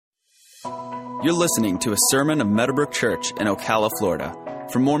You're listening to a sermon of Meadowbrook Church in Ocala, Florida.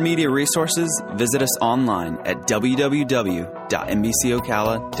 For more media resources, visit us online at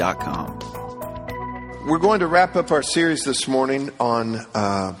www.nbcocala.com. We're going to wrap up our series this morning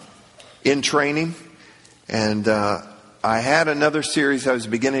on In Training. And I had another series I was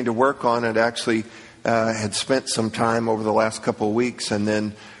beginning to work on. It actually had spent some time over the last couple of weeks. And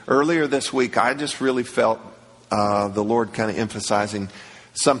then earlier this week, I just really felt the Lord kind of emphasizing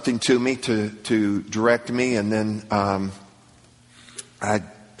something to me to direct me. And then I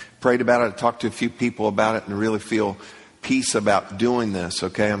prayed about it, I talked to a few people about it, and really feel peace about doing this.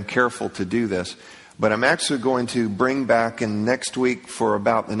 Okay, I'm careful to do this. But I'm actually going to bring back in next week for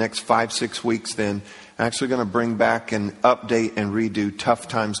about the next 5-6 weeks then, I'm actually going to bring back and update and redo Tough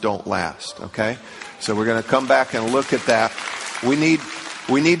Times Don't Last. Okay, so we're going to come back and look at that. We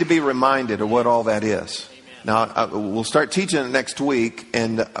need to be reminded of what all that is. Now, we'll start teaching it next week,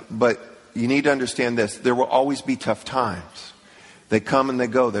 but you need to understand this. There will always be tough times. They come and they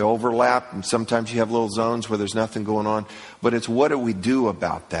go. They overlap, and sometimes you have little zones where there's nothing going on. But it's what do we do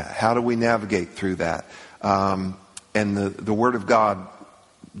about that? How do we navigate through that? And the Word of God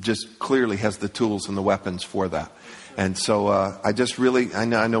just clearly has the tools and the weapons for that. And so I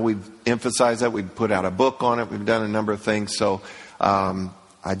know we've emphasized that. We've put out a book on it. We've done a number of things. So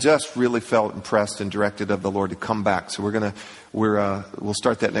I just really felt impressed and directed of the Lord to come back. So we'll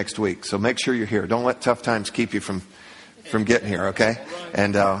start that next week. So make sure you're here. Don't let tough times keep you from getting here, okay?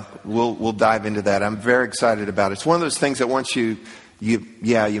 And we'll dive into that. I'm very excited about it. It's one of those things that once you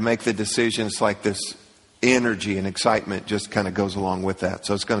make the decision, it's like this energy and excitement just kind of goes along with that.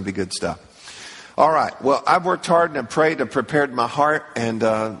 So it's going to be good stuff. All right. Well, I've worked hard and I prayed. I prepared my heart, and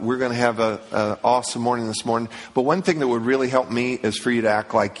we're going to have an awesome morning this morning. But one thing that would really help me is for you to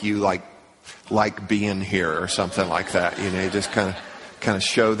act like you like being here or something like that. You know, just kind of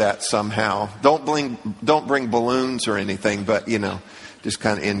show that somehow. Don't bring balloons or anything, but just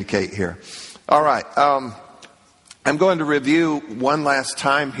kind of indicate here. All right. I'm going to review one last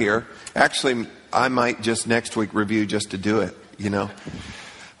time here. Actually, I might just next week review just to do it.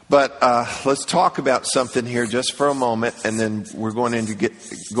 But let's talk about something here just for a moment, and then we're going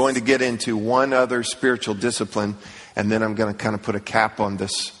to get into one other spiritual discipline, and then I'm going to kind of put a cap on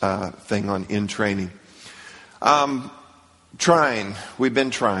this thing on In Training. We've been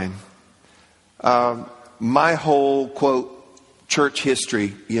trying. My whole, quote, church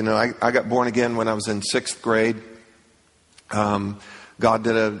history, I got born again when I was in 6th grade. God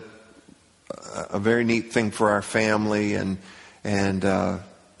did a very neat thing for our family, and that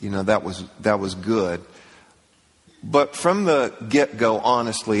was good. But from the get-go,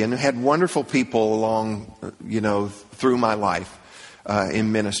 honestly, and had wonderful people along, through my life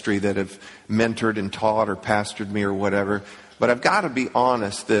in ministry that have mentored and taught or pastored me or whatever. But I've got to be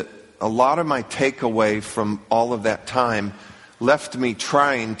honest that a lot of my takeaway from all of that time left me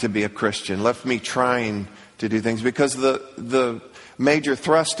trying to be a Christian, left me trying to do things, because the major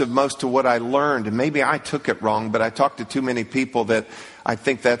thrust of most of what I learned, and maybe I took it wrong, but I talked to too many people that I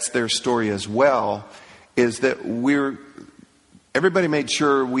think that's their story as well, is that everybody made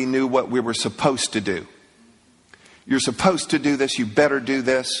sure we knew what we were supposed to do. You're supposed to do this. You better do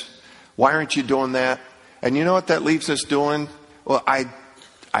this. Why aren't you doing that? And you know what that leaves us doing? Well, I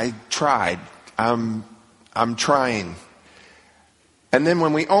tried. I'm trying. And then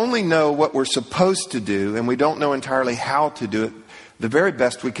when we only know what we're supposed to do and we don't know entirely how to do it, the very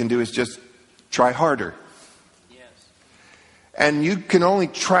best we can do is just try harder. Yes. And you can only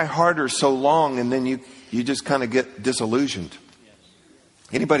try harder so long, and then you just kind of get disillusioned. Yes.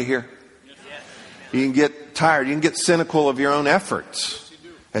 Anybody here? Yes. You can get tired. You can get cynical of your own efforts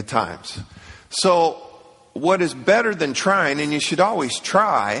at times. So what is better than trying, and you should always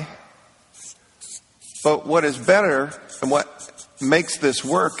try, but what is better and what makes this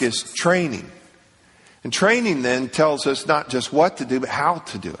work is training. And training then tells us not just what to do, but how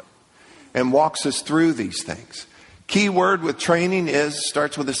to do it, and walks us through these things. Key word with training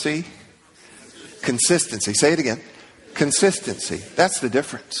starts with a C. Consistency. Say it again. Consistency. That's the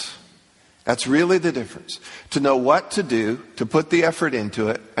difference. That's really the difference. To know what to do, to put the effort into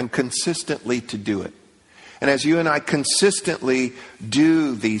it, and consistently to do it. And as you and I consistently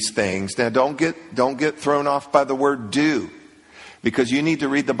do these things, now don't get thrown off by the word do. Because you need to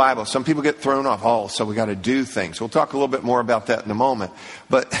read the Bible. Some people get thrown off. So we got to do things. We'll talk a little bit more about that in a moment.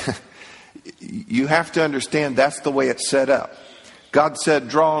 But you have to understand that's the way it's set up. God said,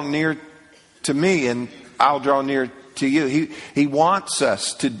 draw near to me and I'll draw near to you. He wants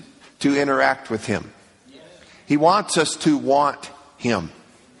us to interact with Him. He wants us to want Him.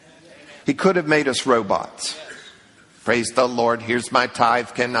 He could have made us robots. Praise the Lord. Here's my tithe.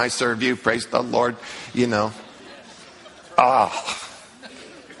 Can I serve you? Praise the Lord. You know.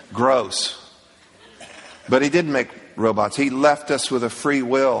 Gross. But he didn't make robots. He left us with a free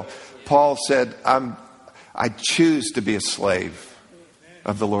will. Paul said, I choose to be a slave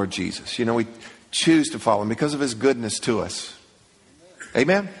of the Lord Jesus. You know, we choose to follow him because of his goodness to us.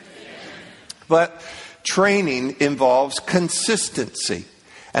 Amen? But training involves consistency.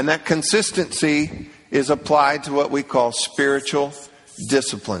 And that consistency is applied to what we call spiritual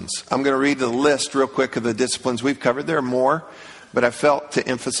disciplines. I'm going to read the list real quick of the disciplines we've covered. There are more, but I felt to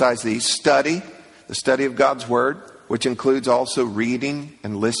emphasize these. Study, the study of God's Word, which includes also reading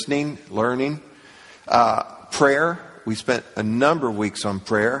and listening, learning. Prayer. We spent a number of weeks on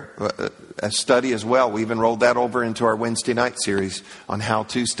prayer, a study as well. We even rolled that over into our Wednesday night series on how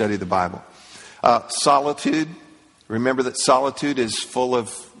to study the Bible. Solitude. Remember that solitude is full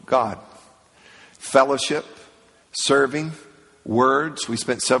of God. Fellowship. Serving. Words. We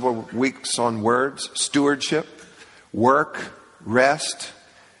spent several weeks on words. Stewardship. Work. Rest.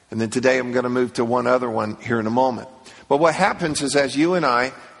 And then today I'm going to move to one other one here in a moment. But what happens is as you and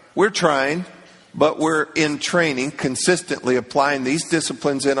I, we're trying, but we're in training, consistently applying these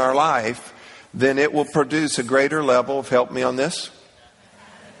disciplines in our life, then it will produce a greater level of, help me on this,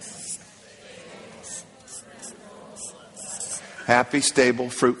 happy, stable,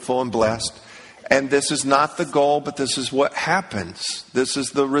 fruitful, and blessed. And this is not the goal, but this is what happens. This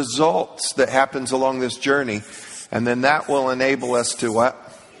is the results that happens along this journey. And then that will enable us to what?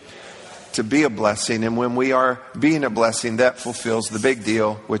 To be a blessing. And when we are being a blessing, that fulfills the big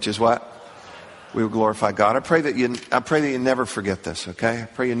deal, which is what? We will glorify God. I pray that you never forget this, okay? I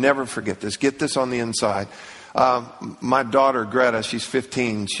pray you never forget this. Get this on the inside. My daughter, Greta, she's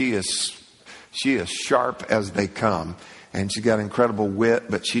 15. She is sharp as they come. And she's got incredible wit,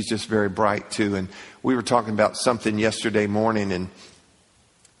 but she's just very bright too. And we were talking about something yesterday morning,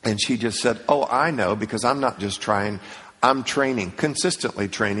 and she just said, oh, I know, because I'm not just trying. I'm training, consistently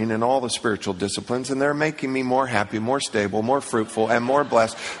training in all the spiritual disciplines, and they're making me more happy, more stable, more fruitful, and more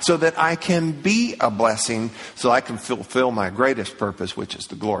blessed, so that I can be a blessing, so I can fulfill my greatest purpose, which is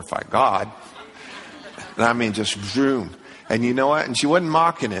to glorify God. And I mean, just zoom. And you know what? And she wasn't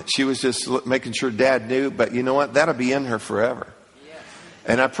mocking it. She was just making sure Dad knew, but you know what? That'll be in her forever.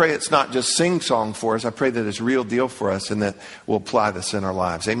 And I pray it's not just sing-song for us. I pray that it's real deal for us, and that we'll apply this in our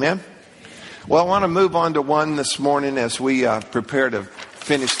lives. Amen? Well, I want to move on to one this morning as we prepare to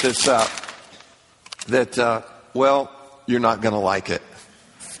finish this up. That, you're not going to like it.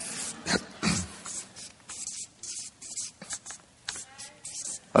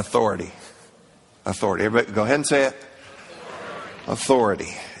 Authority. Authority. Everybody go ahead and say it.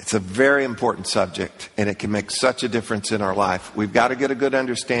 Authority. It's a very important subject, and it can make such a difference in our life. We've got to get a good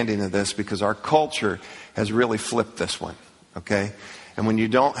understanding of this, because our culture has really flipped this one. Okay? And when you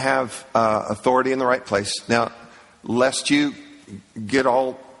don't have authority in the right place, now, lest you get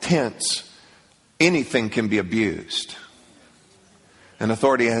all tense, anything can be abused. And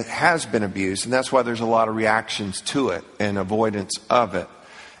authority has been abused, and that's why there's a lot of reactions to it and avoidance of it.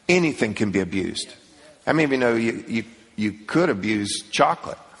 Anything can be abused. How many of you know you could abuse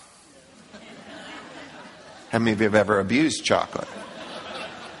chocolate? How many of you have ever abused chocolate?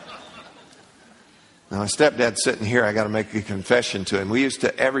 Now, my stepdad's sitting here. I got to make a confession to him. We used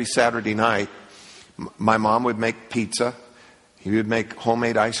to, every Saturday night, my mom would make pizza. He would make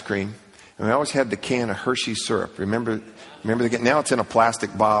homemade ice cream. And we always had the can of Hershey syrup. Remember now it's in a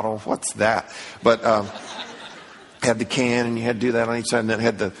plastic bottle. What's that? But had the can, and you had to do that on each side. And then it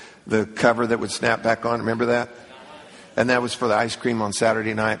had the cover that would snap back on. Remember that? And that was for the ice cream on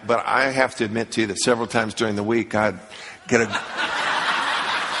Saturday night. But I have to admit to you that several times during the week, I'd get a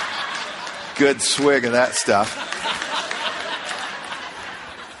good swig of that stuff.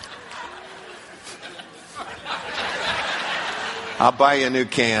 I'll buy you a new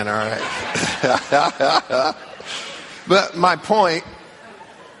can, all right? But my point,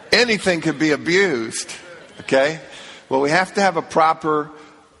 anything could be abused, okay? Well, we have to have a proper,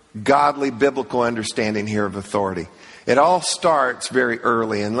 godly, biblical understanding here of authority. It all starts very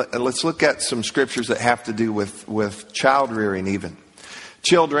early, and let's look at some scriptures that have to do with child rearing even.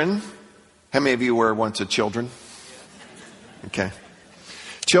 Children. How many of you were once a children? Okay.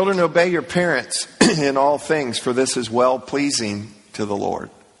 Children, obey your parents in all things, for this is well-pleasing to the Lord.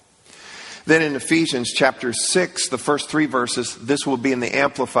 Then in Ephesians chapter 6, the first 3 verses, this will be in the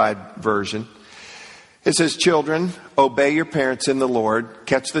Amplified version. It says, children, obey your parents in the Lord.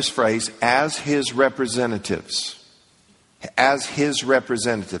 Catch this phrase, as His representatives. As His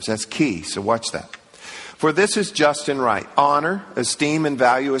representatives. That's key, so watch that. For this is just and right. Honor, esteem, and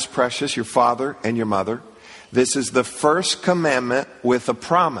value as precious your father and your mother. This is the first commandment with a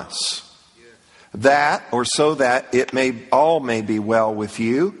promise. That, or so that it all may be well with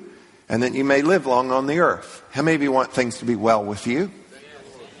you, and that you may live long on the earth. How many of you want things to be well with you?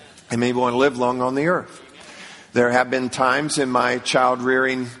 How many of you want to live long on the earth? There have been times in my child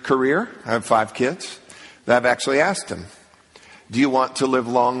rearing career, I have 5 kids, that I've actually asked them, do you want to live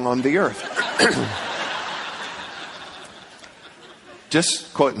long on the earth?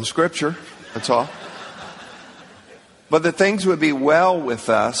 Just quoting scripture, that's all. But the things would be well with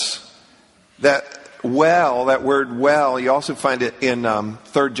us. That word well, you also find it in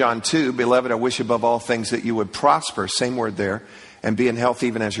 3 John 2. Beloved, I wish above all things that you would prosper. Same word there. And be in health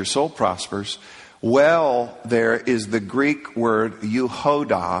even as your soul prospers. Well, there is the Greek word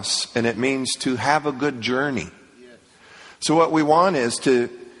euhodos, and it means to have a good journey. So what we want is to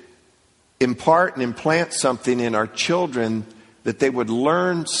impart and implant something in our children that they would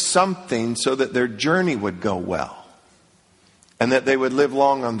learn something so that their journey would go well. And that they would live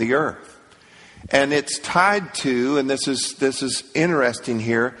long on the earth. And it's tied to, and this is interesting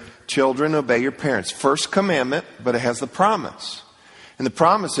here, children, obey your parents. First commandment, but it has the promise. And the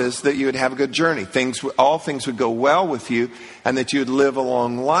promise is that you would have a good journey. All things would go well with you, and that you would live a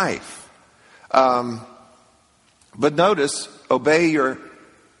long life. But notice, obey your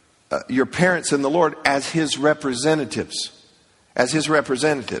parents in the Lord as His representatives. As His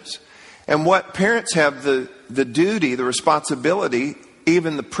representatives. And what parents have the duty, the responsibility,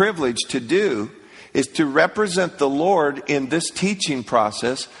 even the privilege to do is to represent the Lord in this teaching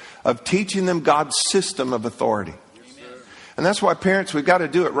process of teaching them God's system of authority. And that's why parents, we've got to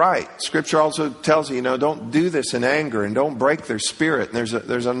do it right. Scripture also tells you, don't do this in anger and don't break their spirit. And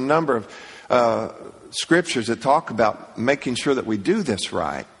there's a number of scriptures that talk about making sure that we do this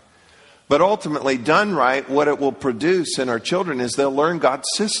right. But ultimately, done right, what it will produce in our children is they'll learn God's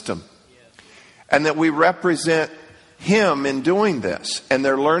system. And that we represent Him in doing this. And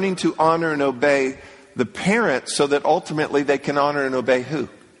they're learning to honor and obey the parents so that ultimately they can honor and obey who?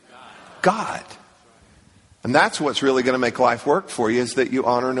 God. And that's what's really going to make life work for you, is that you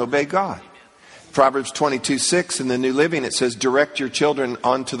honor and obey God. Proverbs 22:6 in the New Living, it says, direct your children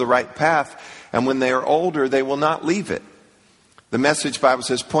onto the right path, and when they are older, they will not leave it. The Message Bible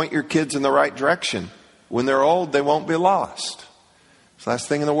says, point your kids in the right direction. When they're old, they won't be lost. It's the last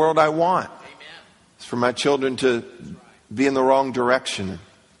thing in the world I want. It's for my children to be in the wrong direction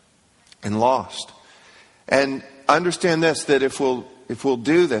and lost. And understand this, that if we'll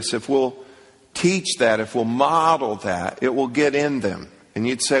do this, if we'll teach that, if we'll model that, it will get in them. And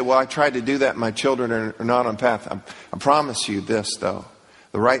you'd say, well, I tried to do that. My children are not on path. I promise you this, though.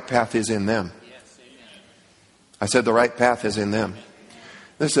 The right path is in them. I said the right path is in them.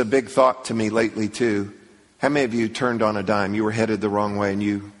 This is a big thought to me lately, too. How many of you turned on a dime? You were headed the wrong way and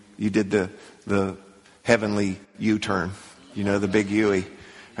you did the heavenly U-turn, the big U-ey,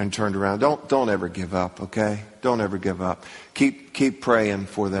 and turned around. Don't ever give up, okay? Don't ever give up. Keep praying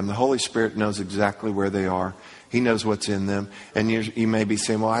for them. The Holy Spirit knows exactly where they are. He knows what's in them. And you may be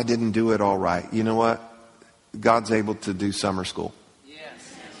saying, well, I didn't do it all right. You know what? God's able to do summer school.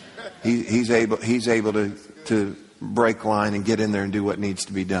 He's able to break line and get in there and do what needs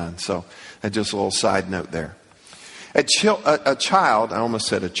to be done. So that's just a little side note there. A child, I almost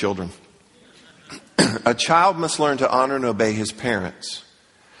said a children. A child must learn to honor and obey his parents.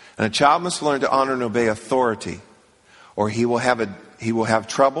 And a child must learn to honor and obey authority, or he will have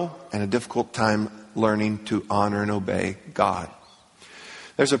trouble and a difficult time learning to honor and obey God.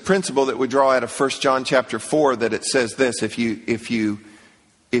 There's a principle that we draw out of 1 John chapter 4 that it says this: if you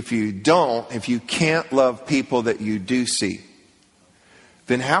can't love people that you do see,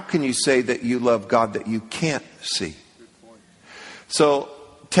 then how can you say that you love God that you can't see? So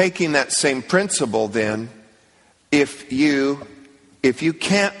taking that same principle then, if you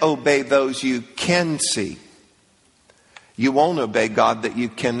can't obey those you can see, you won't obey God that you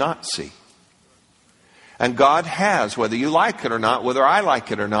cannot see. And God has, whether you like it or not, whether I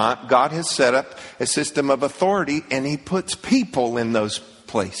like it or not, God has set up a system of authority, and He puts people in those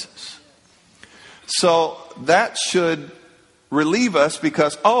places. So that should relieve us,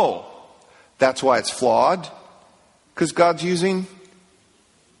 because, that's why it's flawed, because God's using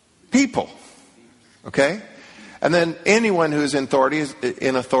people. Okay? And then anyone who is in authority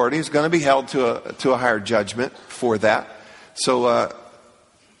is going to be held to a higher judgment for that. So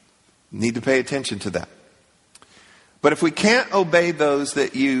need to pay attention to that. But if we can't obey those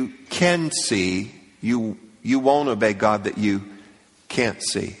that you can see, you won't obey God that you can't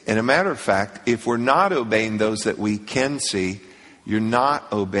see. And a matter of fact, if we're not obeying those that we can see, you're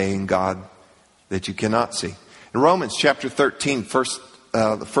not obeying God that you cannot see. In Romans chapter 13,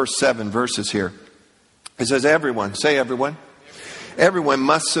 the first 7 verses here, It says everyone, say everyone. Everyone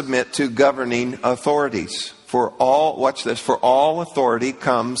must submit to governing authorities. For all, watch this, for all authority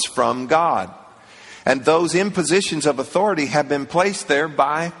comes from God. And those in positions of authority have been placed there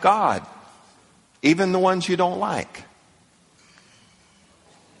by God. Even the ones you don't like.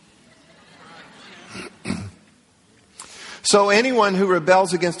 So anyone who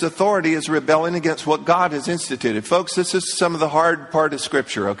rebels against authority is rebelling against what God has instituted. Folks, this is some of the hard part of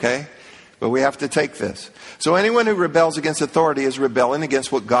Scripture, okay? But we have to take this. So anyone who rebels against authority is rebelling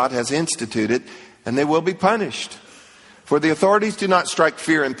against what God has instituted, and they will be punished. For the authorities do not strike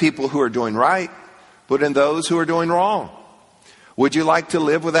fear in people who are doing right, but in those who are doing wrong. Would you like to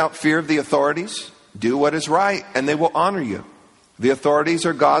live without fear of the authorities? Do what is right, and they will honor you. The authorities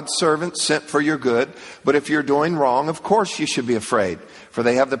are God's servants sent for your good, but if you're doing wrong, of course you should be afraid, for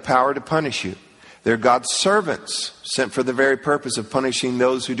they have the power to punish you. They're God's servants sent for the very purpose of punishing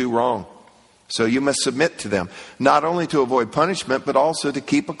those who do wrong. So you must submit to them, not only to avoid punishment, but also to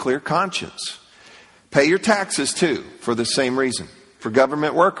keep a clear conscience. Pay your taxes too, for the same reason. For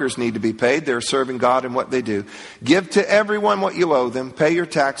government workers need to be paid. They're serving God in what they do. Give to everyone what you owe them. Pay your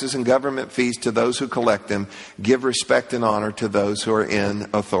taxes and government fees to those who collect them. Give respect and honor to those who are in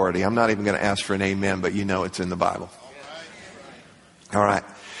authority. I'm not even going to ask for an amen, but you know it's in the Bible. All right.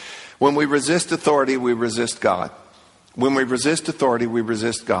 When we resist authority, we resist God. When we resist authority, we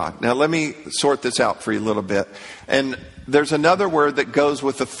resist God. Now, let me sort this out for you a little bit. And there's another word that goes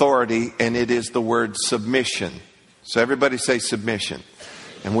with authority, and it is the word submission. So everybody say submission.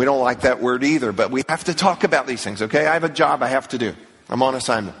 And we don't like that word either, but we have to talk about these things, okay? I have a job I have to do. I'm on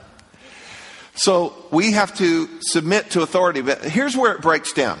assignment. So we have to submit to authority, but here's where it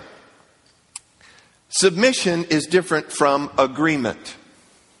breaks down. Submission is different from agreement.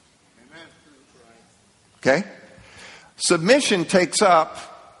 Okay? Submission takes up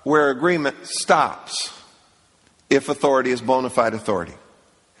where agreement stops, if authority is bona fide authority.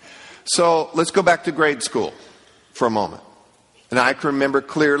 So let's go back to grade school for a moment. And I can remember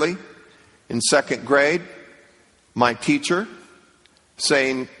clearly in second grade, my teacher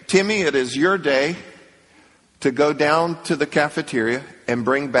saying, Timmy, it is your day to go down to the cafeteria and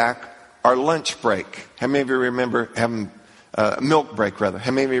bring back our lunch break. How many of you remember having milk break, rather? How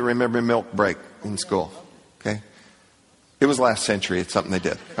many of you remember milk break in school? Okay. It was last century. It's something they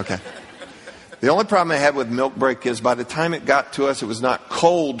did. Okay. The only problem I had with milk break is by the time it got to us, it was not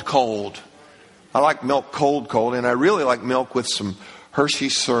cold. I like milk cold, and I really like milk with some Hershey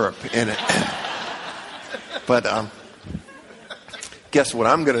syrup in it. But guess what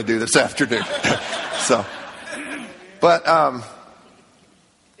I'm going to do this afternoon?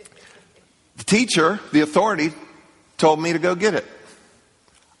 The teacher, the authority, told me to go get it.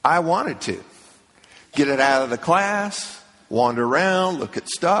 I wanted to get it out of the class, wander around, look at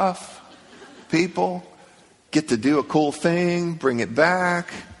stuff, people, get to do a cool thing, bring it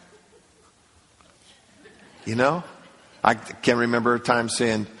back. You know, I can remember a time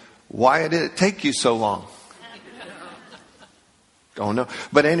saying, why did it take you so long? Don't know.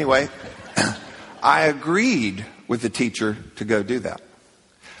 But anyway, I agreed with the teacher to go do that.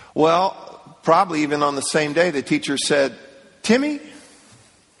 Well, probably even on the same day, the teacher said, Timmy,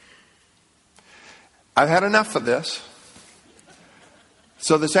 I've had enough of this.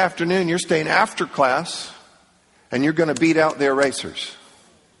 So this afternoon, you're staying after class, and you're going to beat out the erasers.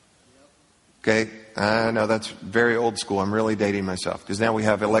 Okay, I know that's very old school. I'm really dating myself because now we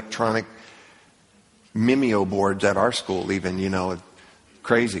have electronic Mimeo boards at our school even, you know,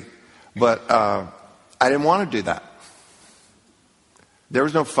 crazy. But I didn't want to do that. There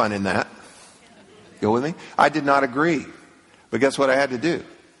was no fun in that. Go with me? I did not agree. But guess what I had to do?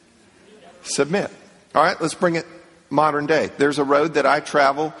 Submit. All right, let's bring it modern day. There's a road that I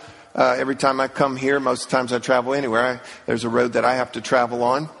travel every time I come here. Most of the times I travel anywhere. There's a road that I have to travel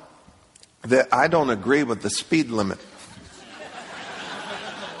on that I don't agree with the speed limit.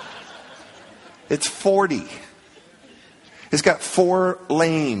 It's 40. It's got 4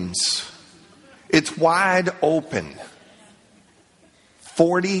 lanes. It's wide open.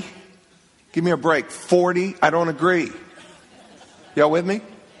 40? Give me a break. 40? I don't agree. Y'all with me?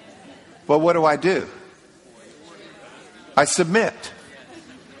 Well, what do? I submit,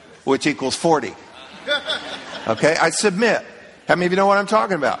 which equals 40. Okay, I submit. How many of you know what I'm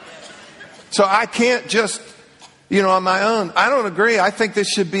talking about? So I can't just, on my own. I don't agree. I think this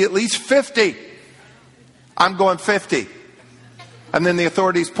should be at least 50. I'm going 50. And then the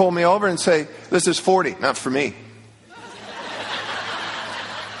authorities pull me over and say, this is 40. Not for me.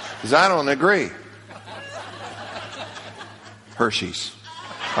 Because I don't agree. Hershey's.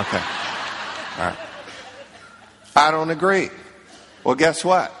 Okay. All right. I don't agree. Well, guess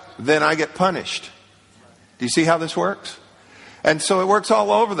what? Then I get punished. Do you see how this works? And so it works all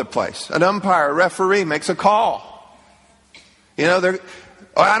over the place. An umpire, a referee makes a call. You know,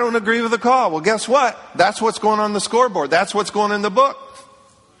 I don't agree with the call. Well, guess what? That's what's going on the scoreboard. That's what's going in the book.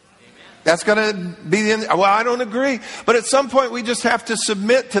 That's going to be the end. Well, I don't agree. But at some point, we just have to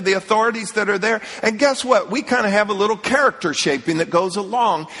submit to the authorities that are there. And guess what? We kind of have a little character shaping that goes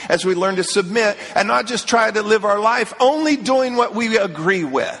along as we learn to submit and not just try to live our life only doing what we agree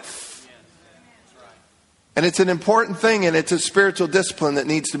with. And it's an important thing, and it's a spiritual discipline that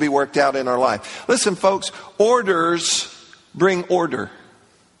needs to be worked out in our life. Listen, folks, orders bring order.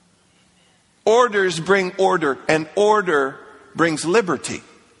 Orders bring order, and order brings liberty.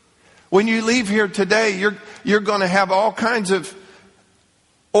 When you leave here today, you're going to have all kinds of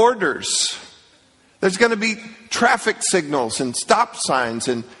orders. There's going to be traffic signals and stop signs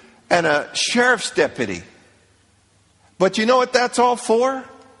and a sheriff's deputy. But you know what that's all for?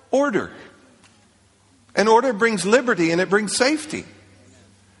 Order. And order brings liberty and it brings safety.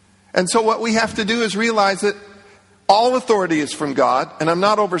 And so what we have to do is realize that all authority is from God. And I'm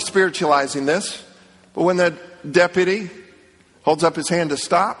not over spiritualizing this. But when the deputy holds up his hand to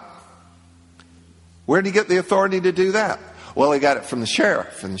stop, where did he get the authority to do that? Well, he got it from the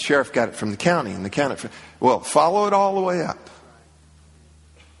sheriff, and the sheriff got it from the county, and the county. Well, follow it all the way up.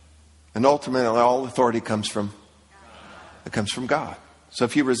 And ultimately, all authority comes from God. So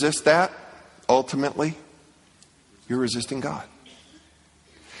if you resist that, ultimately, you're resisting God.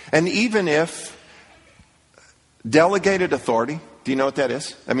 And even if delegated authority, do you know what that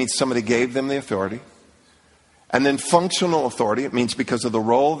is? That means somebody gave them the authority. And then functional authority, it means because of the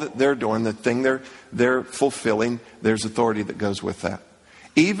role that they're doing, the thing they're fulfilling, there's authority that goes with that.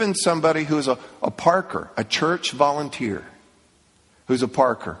 Even somebody who's a parker, a church volunteer, who's a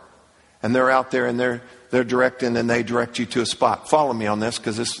parker, and they're out there and they're directing and they direct you to a spot. Follow me on this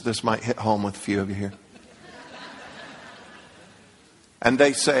because this might hit home with a few of you here. And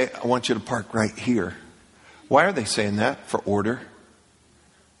they say, I want you to park right here. Why are they saying that? For order,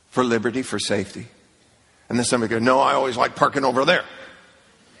 for liberty, for safety. And then somebody goes, no, I always like parking over there.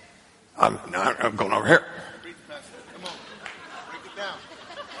 I'm going over here.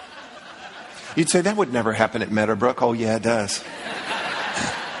 You'd say, that would never happen at Meadowbrook. Oh, yeah, it does.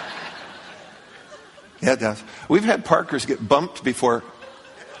 Yeah, it does. We've had parkers get bumped before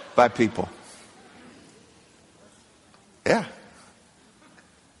by people. Yeah.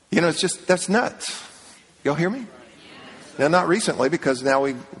 You know, it's just, that's nuts. Y'all hear me? Now, not recently, because now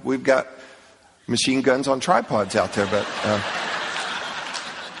we've got machine guns on tripods out there, but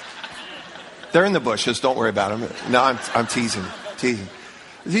they're in the bushes. Don't worry about them. No, I'm teasing. Do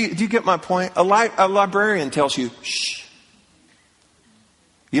you get my point? A librarian tells you, shh.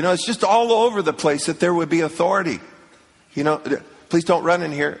 You know, it's just all over the place that there would be authority. You know, please don't run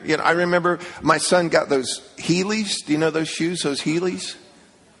in here. You know, I remember my son got those Heelys. Do you know those shoes? Those Heelys?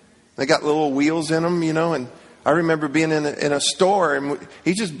 They got little wheels in them, you know, and I remember being in a store and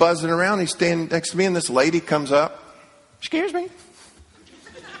he's just buzzing around. He's standing next to me and this lady comes up. Excuse me.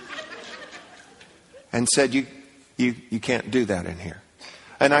 And said, you can't do that in here.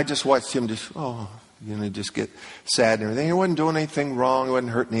 And I just watched him just get sad and everything. He wasn't doing anything wrong. He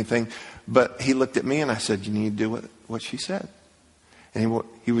wasn't hurting anything. But he looked at me and I said, you need to do what she said. And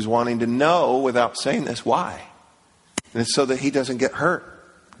he was wanting to know without saying this, why? And it's so that he doesn't get hurt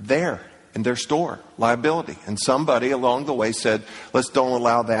there in their store, liability. And somebody along the way said, let's don't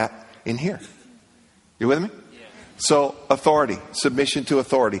allow that in here. You with me? Yeah. So authority, submission to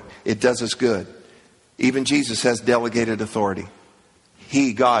authority, it does us good. Even Jesus has delegated authority.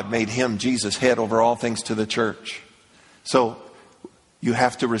 He, God, made him, Jesus, head over all things to the church. So you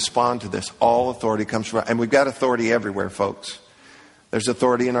have to respond to this. All authority comes from, and we've got authority everywhere, folks. There's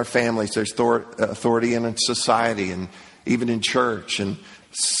authority in our families. There's authority in society and even in church and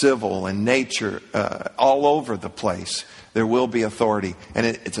civil and nature, all over the place. There will be authority. And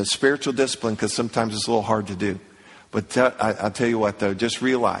it's a spiritual discipline because sometimes it's a little hard to do. But I'll tell you what, though, just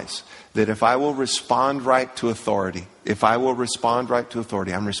realize that if I will respond right to authority,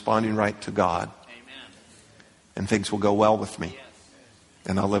 I'm responding right to God. Amen. And things will go well with me. Yes.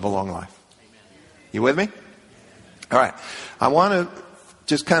 And I'll live a long life. Amen. You with me? All right. I want to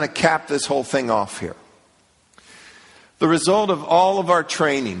just kind of cap this whole thing off here. The result of all of our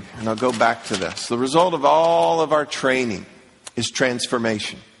training, and I'll go back to this. The result of all of our training is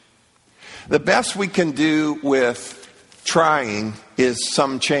transformation. The best we can do with trying is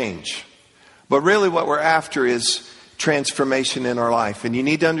some change. But really what we're after is transformation in our life. And you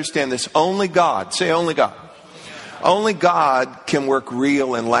need to understand this. Only God, say only God. Only God can work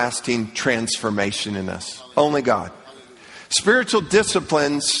real and lasting transformation in us. Only God. Spiritual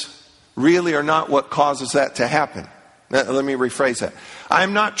disciplines really are not what causes that to happen. Now, let me rephrase that.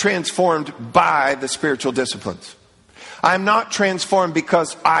 I'm not transformed by the spiritual disciplines. I'm not transformed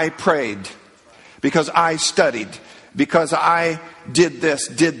because I prayed, because I studied, because I did this,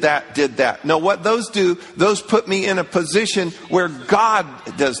 did that. No, what those do, those put me in a position where God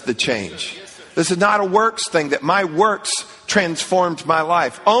does the change. This is not a works thing, that my works transformed my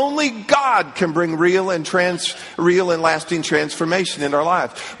life. Only God can bring real and lasting transformation in our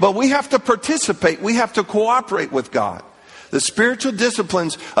life. But we have to participate. We have to cooperate with God. The spiritual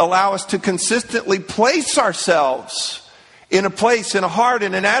disciplines allow us to consistently place ourselves in a place, in a heart,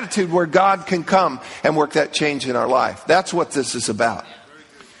 in an attitude where God can come and work that change in our life. That's what this is about.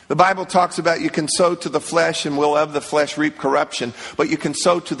 The Bible talks about you can sow to the flesh and will of the flesh reap corruption, but you can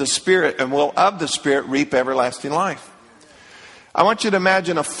sow to the Spirit and will of the Spirit reap everlasting life. I want you to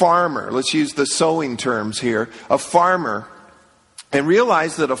imagine a farmer. Let's use the sowing terms here. A farmer, and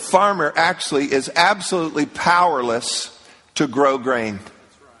realize that a farmer actually is absolutely powerless to grow grain.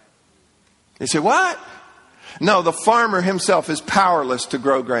 You say, what? No, the farmer himself is powerless to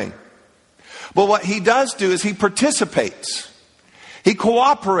grow grain. But what he does do is he participates. He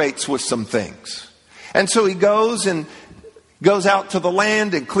cooperates with some things. And so he goes out to the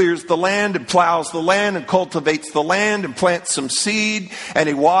land and clears the land and plows the land and cultivates the land and plants some seed, and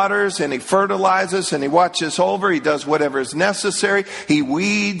he waters and he fertilizes and he watches over. He does whatever is necessary. He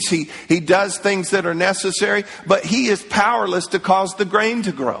weeds. He does things that are necessary, but he is powerless to cause the grain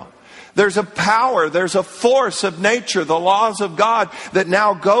to grow. There's a power, there's a force of nature, the laws of God that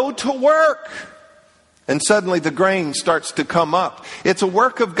now go to work. And suddenly the grain starts to come up. It's a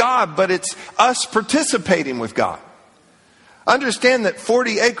work of God, but it's us participating with God. Understand that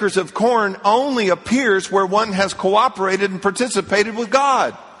 40 acres of corn only appears where one has cooperated and participated with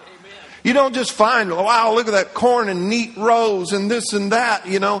God. Amen. You don't just find, wow, look at that corn in neat rows and this and that,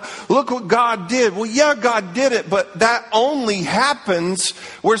 Look what God did. Well, yeah, God did it, but that only happens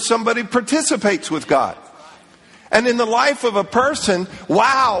where somebody participates with God. And in the life of a person,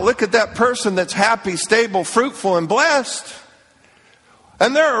 wow, look at that person that's happy, stable, fruitful, and blessed.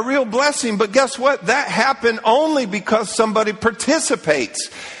 And they're a real blessing, but guess what? That happened only because somebody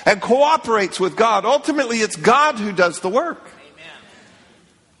participates and cooperates with God. Ultimately, it's God who does the work. Amen.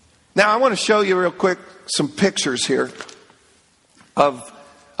 Now, I want to show you real quick some pictures here of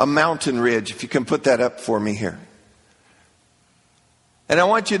a mountain ridge, if you can put that up for me here. And I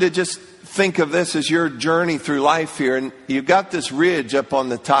want you to just think of this as your journey through life here. And you've got this ridge up on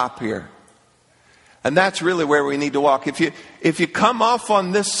the top here. And that's really where we need to walk. If you come off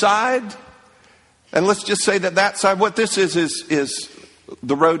on this side, and let's just say that side, what this is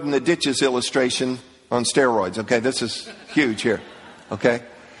the road in the ditches illustration on steroids. Okay, this is huge here. Okay.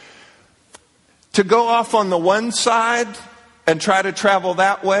 To go off on the one side and try to travel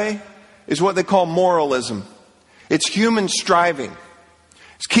that way is what they call moralism. It's human striving.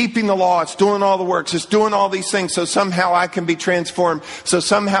 It's keeping the law. It's doing all the works. It's doing all these things so somehow I can be transformed. So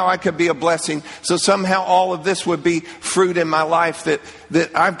somehow I could be a blessing. So somehow all of this would be fruit in my life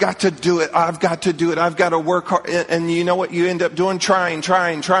that I've got to do it. I've got to do it. I've got to work hard. And you know what you end up doing? Trying.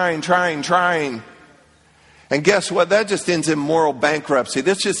 And guess what? That just ends in moral bankruptcy.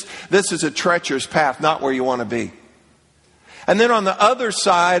 This is a treacherous path, not where you want to be. And then on the other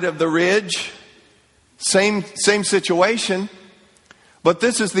side of the ridge, same situation. But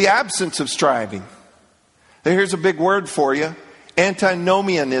this is the absence of striving. Here's a big word for you.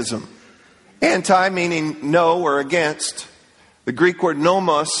 Antinomianism. Anti meaning no or against. The Greek word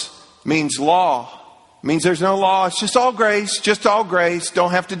nomos means law. It means there's no law. It's just all grace. Just all grace. Don't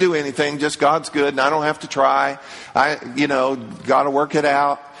have to do anything. Just God's good and I don't have to try. Got to work it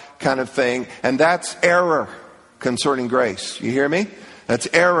out kind of thing. And that's error concerning grace. You hear me? That's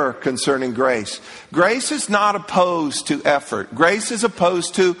error concerning grace. Grace is not opposed to effort. Grace is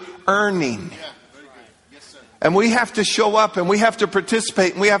opposed to earning. And we have to show up and we have to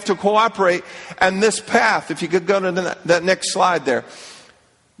participate and we have to cooperate. And this path, if you could go to that next slide there.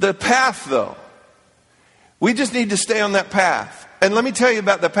 The path, though, we just need to stay on that path. And let me tell you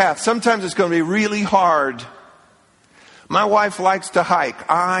about the path. Sometimes it's going to be really hard. My wife likes to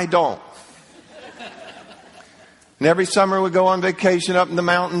hike. I don't. And every summer we go on vacation up in the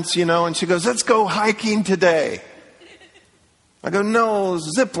mountains, and she goes, let's go hiking today. I go, no,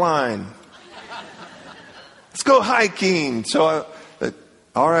 zip line. Let's go hiking. So,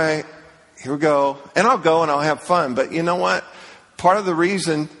 all right, here we go. And I'll go and I'll have fun. But you know what? Part of the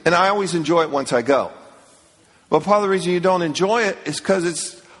reason, and I always enjoy it once I go. But part of the reason you don't enjoy it is because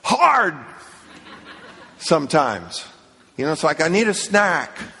it's hard sometimes. It's like I need a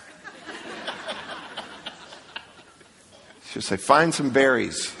snack. She'll say, find some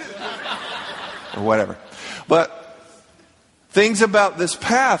berries. or whatever. But things about this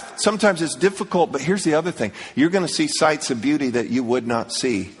path, sometimes it's difficult, but here's the other thing. You're going to see sights of beauty that you would not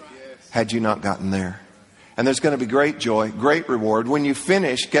see had you not gotten there. And there's going to be great joy, great reward. When you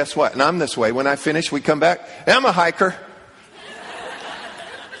finish, guess what? And I'm this way. When I finish, we come back. I'm a hiker.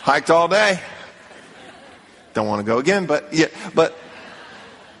 Hiked all day. Don't want to go again, but yeah, but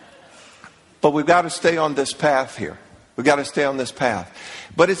we've got to stay on this path here. We've got to stay on this path.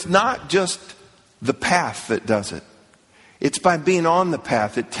 But it's not just the path that does it. It's by being on the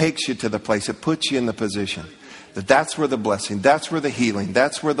path. It takes you to the place. It puts you in the position. That's where the blessing, that's where the healing,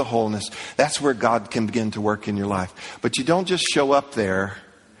 that's where the wholeness, that's where God can begin to work in your life. But you don't just show up there,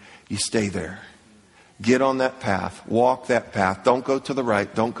 you stay there. Get on that path, walk that path. Don't go to the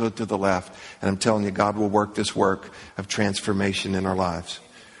right, don't go to the left. And I'm telling you, God will work this work of transformation in our lives.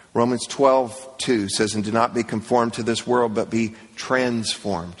 Romans 12:2 says, and do not be conformed to this world, but be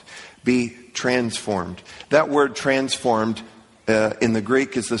transformed. Be transformed. That word transformed in the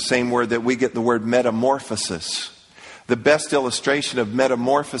Greek is the same word that we get the word metamorphosis. The best illustration of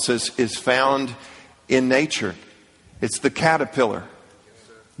metamorphosis is found in nature. It's the caterpillar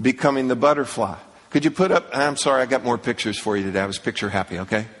becoming the butterfly. Could you put up, I'm sorry, I got more pictures for you today. I was picture happy,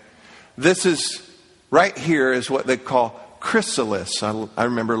 okay? This is, right here is what they call chrysalis. I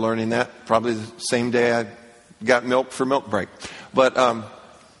remember learning that probably the same day I got milk for milk break. But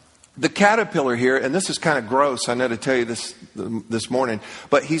the caterpillar here, and this is kind of gross, I know to tell you this morning,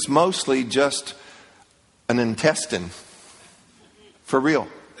 but he's mostly just an intestine. For real.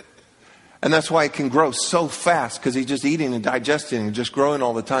 And that's why he can grow so fast, because he's just eating and digesting and just growing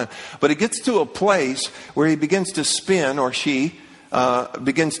all the time. But it gets to a place where he begins to spin, or she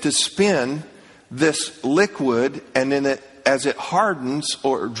begins to spin this liquid, and then as it hardens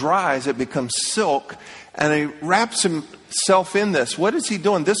or dries, it becomes silk, and he wraps himself in this. What is he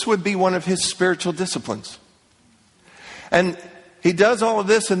doing? This would be one of his spiritual disciplines. And he does all of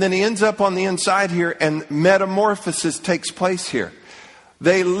this, and then he ends up on the inside here, and metamorphosis takes place here.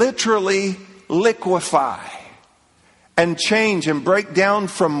 They literally liquefy and change and break down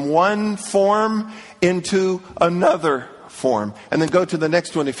from one form into another form. And then go to the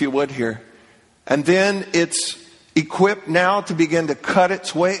next one, if you would, here. And then it's equipped now to begin to cut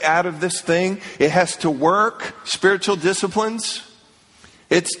its way out of this thing. It has to work spiritual disciplines.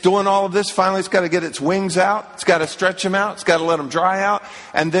 It's doing all of this. Finally, it's got to get its wings out. It's got to stretch them out. It's got to let them dry out.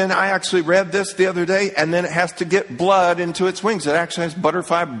 And then I actually read this the other day, and then it has to get blood into its wings. It actually has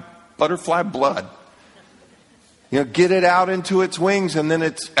butterfly blood. You know, get it out into its wings, and then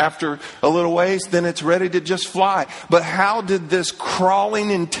it's, after a little ways, then it's ready to just fly. But how did this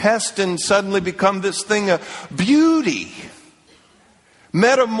crawling intestine suddenly become this thing of beauty?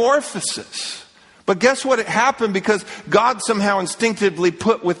 Metamorphosis. But guess what? It happened because God somehow instinctively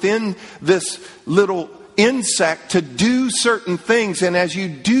put within this little insect to do certain things. And as you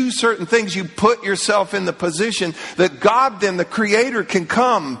do certain things, you put yourself in the position that God then, the Creator, can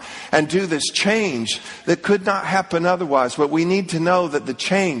come and do this change that could not happen otherwise. But we need to know that the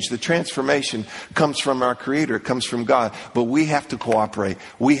change, the transformation, comes from our Creator. It comes from God. But we have to cooperate.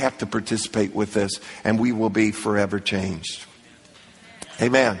 We have to participate with this, and we will be forever changed.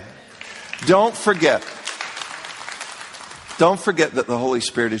 Amen. Don't forget that the Holy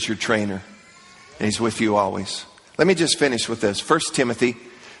Spirit is your trainer, and He's with you always. Let me just finish with this. 1 Timothy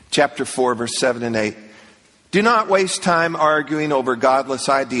chapter 4, verse 7 and 8. Do not waste time arguing over godless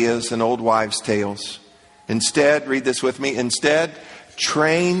ideas and old wives' tales. Instead, read this with me. Instead,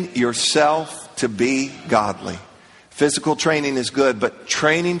 train yourself to be godly. Physical training is good, but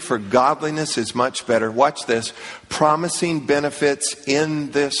training for godliness is much better. Watch this. Promising benefits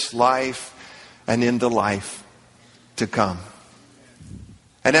in this life and in the life to come.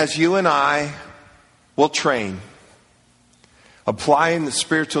 And as you and I will train, applying the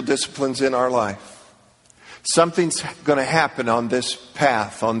spiritual disciplines in our life, something's going to happen on this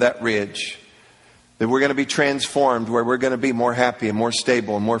path, on that ridge, that we're going to be transformed, where we're going to be more happy and more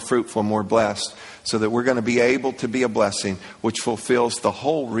stable and more fruitful and more blessed, so that we're going to be able to be a blessing, which fulfills the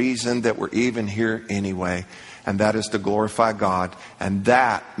whole reason that we're even here anyway. And that is to glorify God. And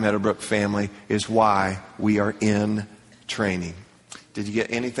that, Meadowbrook family, is why we are in training. Did you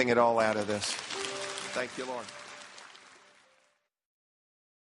get anything at all out of this? Thank you, Lord.